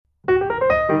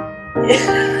think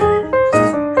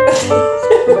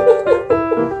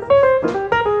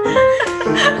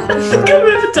I've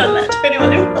ever done that to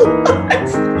anyone in my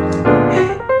life.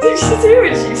 Did she do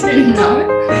what she said? No.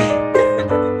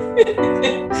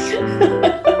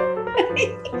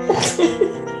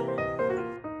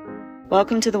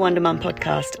 Welcome to the Wonder Mum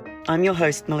podcast. I'm your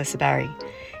host, Melissa Barry.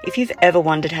 If you've ever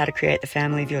wondered how to create the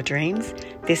family of your dreams,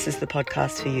 this is the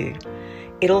podcast for you.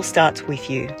 It all starts with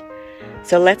you.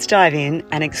 So let's dive in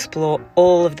and explore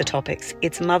all of the topics.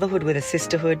 It's motherhood with a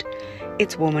sisterhood,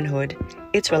 it's womanhood,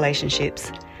 it's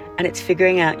relationships, and it's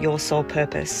figuring out your soul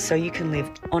purpose so you can live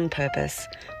on purpose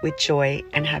with joy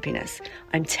and happiness.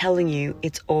 I'm telling you,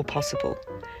 it's all possible.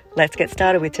 Let's get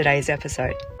started with today's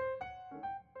episode.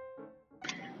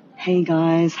 Hey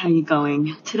guys, how you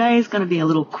going? Today is going to be a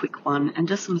little quick one and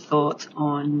just some thoughts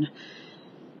on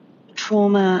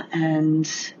trauma and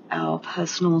our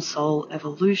personal soul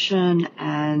evolution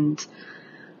and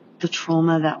the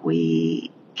trauma that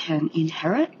we can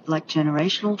inherit, like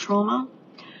generational trauma.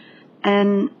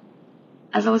 And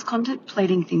as I was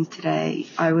contemplating things today,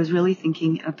 I was really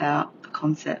thinking about the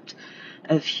concept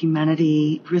of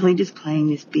humanity really just playing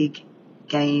this big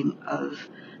game of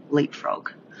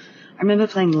leapfrog. I remember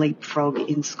playing leapfrog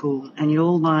in school, and you'd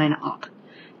all line up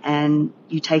and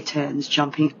you take turns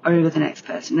jumping over the next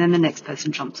person, then the next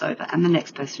person jumps over and the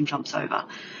next person jumps over,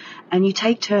 and you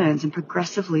take turns and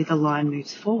progressively the line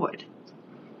moves forward.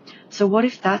 So what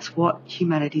if that's what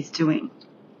humanity's doing?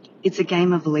 It's a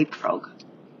game of leapfrog.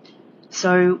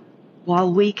 So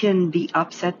while we can be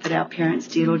upset that our parents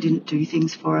did or didn't do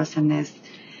things for us, and there's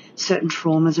certain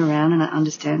traumas around, and I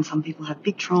understand some people have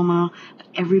big trauma, but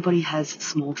everybody has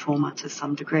small trauma to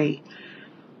some degree.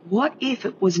 What if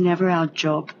it was never our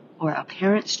job or our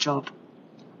parents' job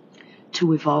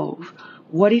to evolve?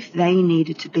 What if they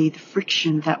needed to be the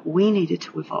friction that we needed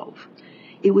to evolve?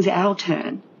 It was our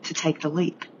turn to take the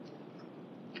leap.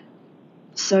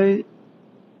 So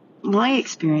my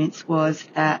experience was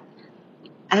that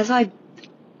as I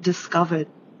discovered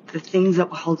the things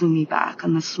that were holding me back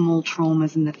and the small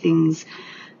traumas and the things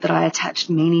that I attached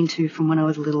meaning to from when I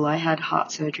was little. I had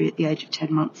heart surgery at the age of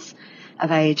 10 months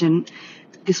of age, and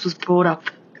this was brought up.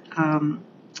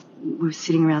 We were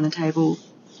sitting around the table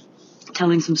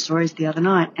telling some stories the other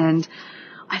night, and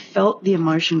I felt the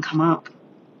emotion come up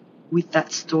with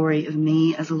that story of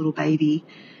me as a little baby,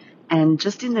 and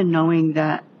just in the knowing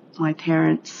that my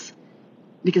parents,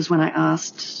 because when I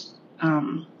asked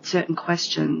certain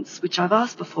questions, which I've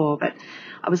asked before, but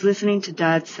I was listening to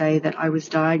Dad say that I was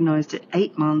diagnosed at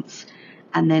 8 months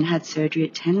and then had surgery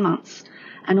at 10 months.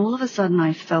 And all of a sudden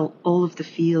I felt all of the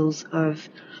feels of,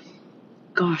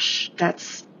 gosh,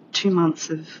 that's 2 months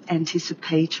of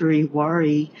anticipatory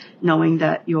worry, knowing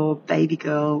that your baby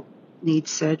girl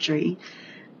needs surgery.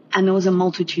 And there was a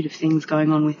multitude of things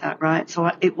going on with that, right?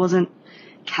 So it wasn't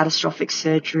catastrophic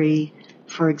surgery.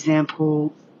 For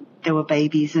example, there were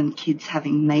babies and kids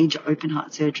having major open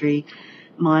heart surgery.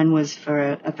 Mine was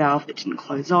for a valve that didn't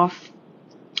close off.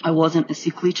 I wasn't a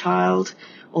sickly child,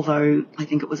 although I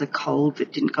think it was a cold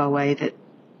that didn't go away that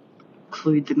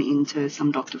clued them into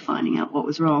some doctor finding out what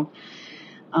was wrong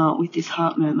with this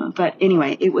heart murmur. But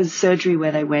anyway, it was surgery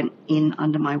where they went in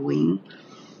under my wing.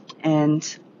 And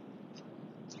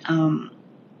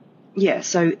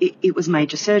so it was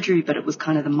major surgery, but it was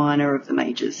kind of the minor of the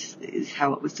majors, is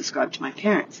how it was described to my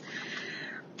parents.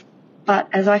 But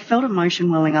as I felt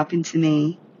emotion welling up into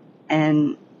me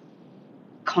and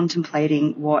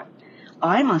contemplating what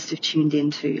I must have tuned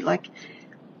into, like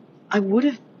I would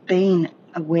have been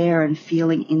aware and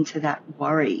feeling into that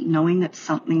worry, knowing that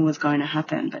something was going to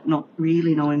happen, but not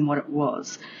really knowing what it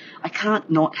was. I can't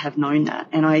not have known that.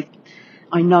 And I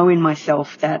know in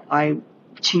myself that I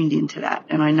tuned into that,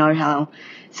 and I know how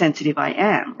sensitive I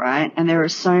am, right? And there are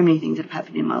so many things that have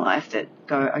happened in my life that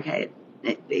go, okay,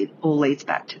 it all leads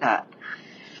back to that.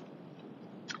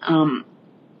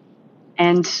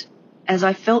 And as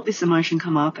I felt this emotion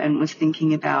come up and was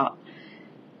thinking about,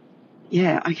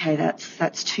 yeah, okay,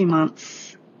 that's 2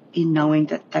 months in knowing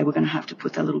that they were going to have to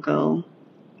put their little girl,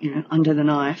 under the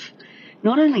knife.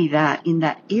 Not only that, in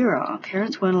that era,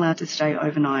 parents weren't allowed to stay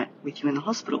overnight with you in the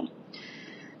hospital.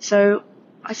 So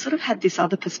I sort of had this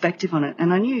other perspective on it,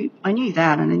 and I knew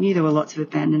that, and I knew there were lots of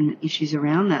abandonment issues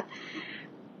around that.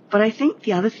 But I think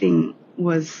the other thing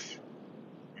was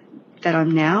that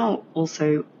I'm now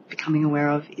also becoming aware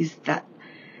of is that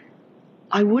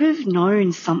I would have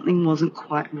known something wasn't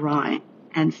quite right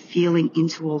and feeling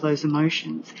into all those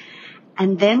emotions.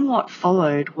 And then what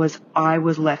followed was I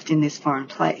was left in this foreign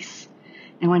place.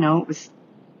 Now I know it was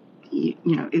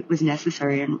it was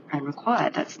necessary and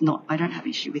required. I don't have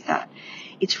issue with that.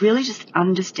 It's really just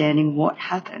understanding what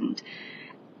happened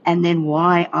and then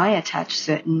why I attach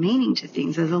certain meaning to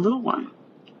things as a little one.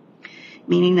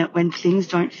 Meaning that when things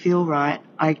don't feel right,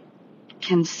 I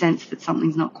can sense that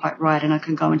something's not quite right, and I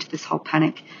can go into this whole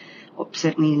panic, or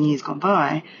certainly in years gone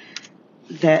by,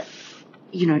 that,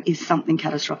 is something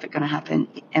catastrophic going to happen?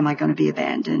 Am I going to be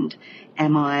abandoned?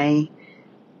 Am I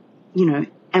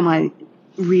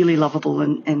really lovable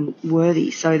and worthy?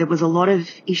 So there was a lot of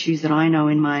issues that I know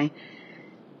in my,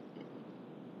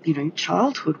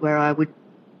 childhood where I would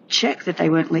check that they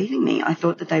weren't leaving me. I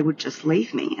thought that they would just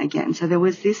leave me again. So there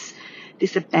was this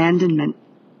abandonment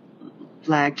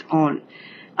flagged on.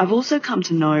 I've also come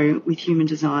to know with human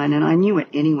design, and I knew it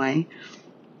anyway,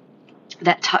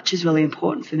 that touch is really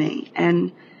important for me.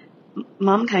 And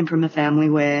Mum came from a family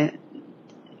where,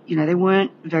 they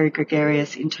weren't very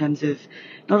gregarious in terms of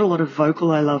not a lot of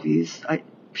vocal I love yous.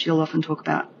 She'll often talk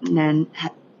about Nan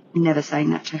never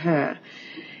saying that to her.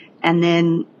 And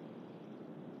then,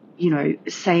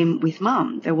 same with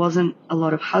Mum. There wasn't a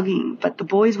lot of hugging, but the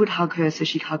boys would hug her, so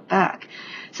she'd hug back.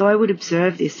 So I would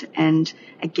observe this and,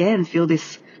 again, feel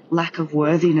this lack of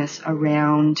worthiness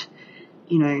around,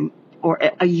 or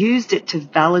I used it to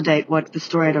validate what the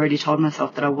story I'd already told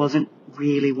myself, that I wasn't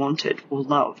really wanted or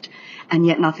loved, and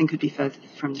yet nothing could be further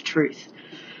from the truth.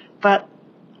 But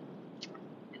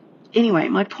anyway,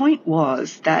 my point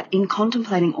was that in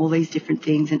contemplating all these different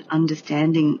things and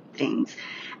understanding things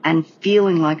and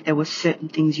feeling like there were certain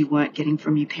things you weren't getting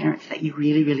from your parents that you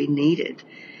really, really needed,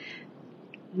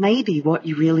 maybe what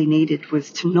you really needed was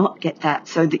to not get that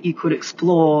so that you could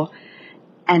explore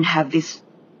and have this,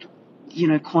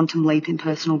 quantum leap in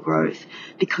personal growth,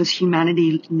 because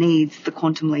humanity needs the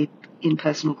quantum leap in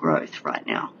personal growth right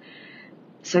now.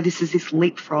 So this is this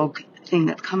leapfrog thing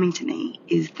that's coming to me,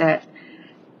 is that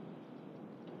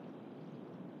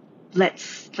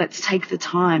let's take the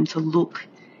time to look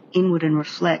inward and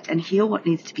reflect and heal what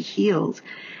needs to be healed.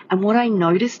 And what I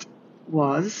noticed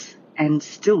was, and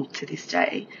still to this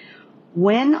day,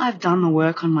 when I've done the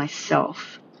work on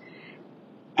myself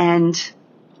and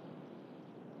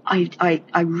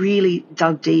I really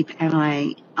dug deep and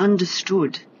I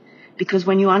understood, because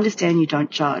when you understand, you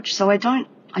don't judge. So I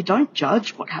don't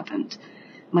judge what happened.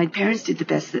 My parents did the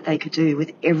best that they could do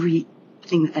with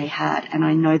everything that they had, and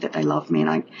I know that they love me,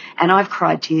 and I've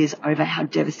cried tears over how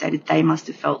devastated they must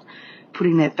have felt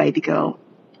putting their baby girl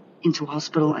into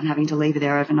hospital and having to leave her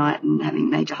there overnight and having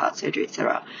major heart surgery,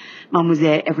 etc. Mum was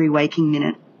there every waking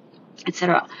minute,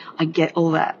 etc. I get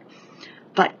all that.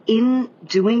 But in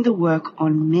doing the work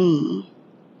on me,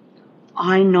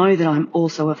 I know that I'm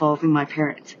also evolving my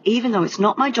parents, even though it's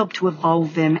not my job to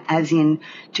evolve them as in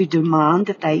to demand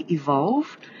that they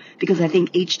evolve, because I think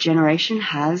each generation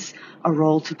has a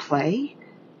role to play.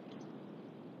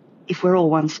 If we're all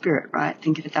one spirit, right?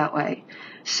 Think of it that way.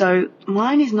 So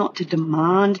mine is not to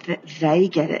demand that they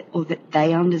get it or that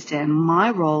they understand. My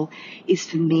role is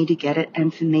for me to get it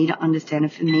and for me to understand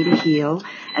and for me to heal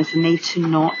and for me to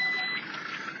not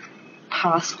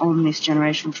pass on this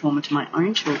generational trauma to my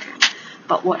own children.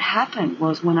 But what happened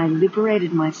was, when I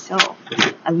liberated myself,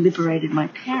 I liberated my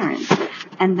parents,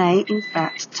 and they, in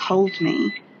fact, told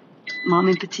me, Mum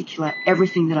in particular,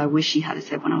 everything that I wish she had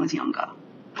said when I was younger.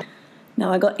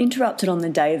 Now, I got interrupted on the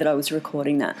day that I was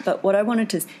recording that, but what I wanted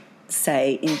to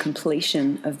say in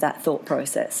completion of that thought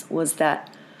process was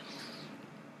that,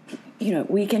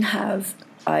 we can have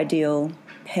ideal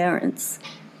parents,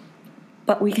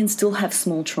 but we can still have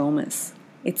small traumas.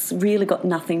 It's really got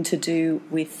nothing to do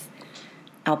with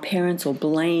our parents or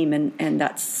blame, and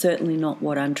that's certainly not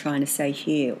what I'm trying to say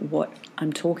here. What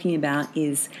I'm talking about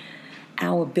is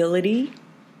our ability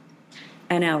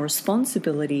and our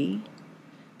responsibility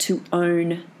to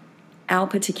own our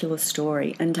particular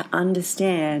story and to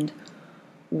understand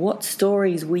what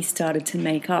stories we started to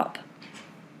make up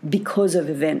because of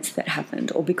events that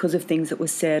happened or because of things that were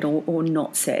said or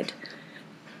not said.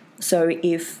 So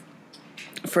if,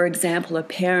 for example, a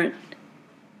parent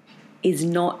is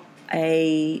not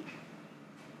a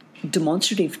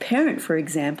demonstrative parent, for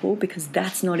example, because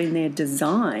that's not in their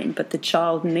design, but the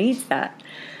child needs that,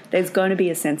 there's going to be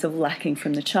a sense of lacking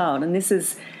from the child. And this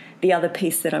is the other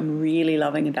piece that I'm really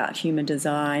loving about human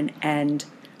design, and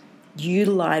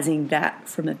utilizing that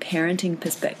from a parenting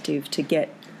perspective to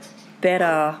get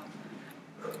better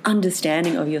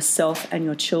understanding of yourself and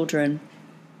your children.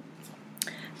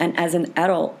 And as an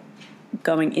adult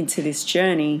going into this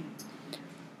journey,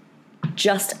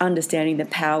 just understanding the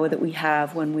power that we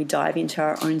have when we dive into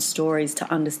our own stories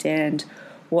to understand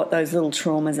what those little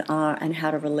traumas are and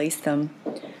how to release them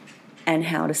and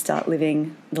how to start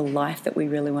living the life that we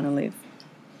really want to live.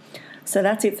 So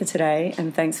that's it for today,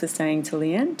 and thanks for staying till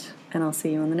the end, and I'll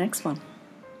see you on the next one.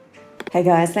 Hey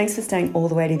guys, thanks for staying all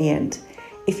the way to the end.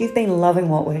 If you've been loving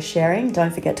what we're sharing,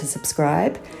 don't forget to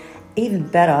subscribe. Even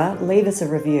better, leave us a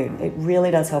review. It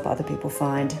really does help other people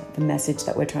find the message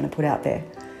that we're trying to put out there.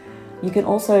 You can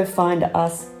also find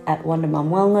us at Wonder Mum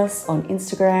Wellness on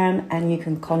Instagram, and you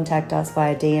can contact us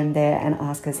via DM there and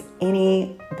ask us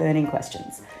any burning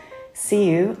questions. See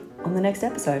you on the next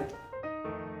episode.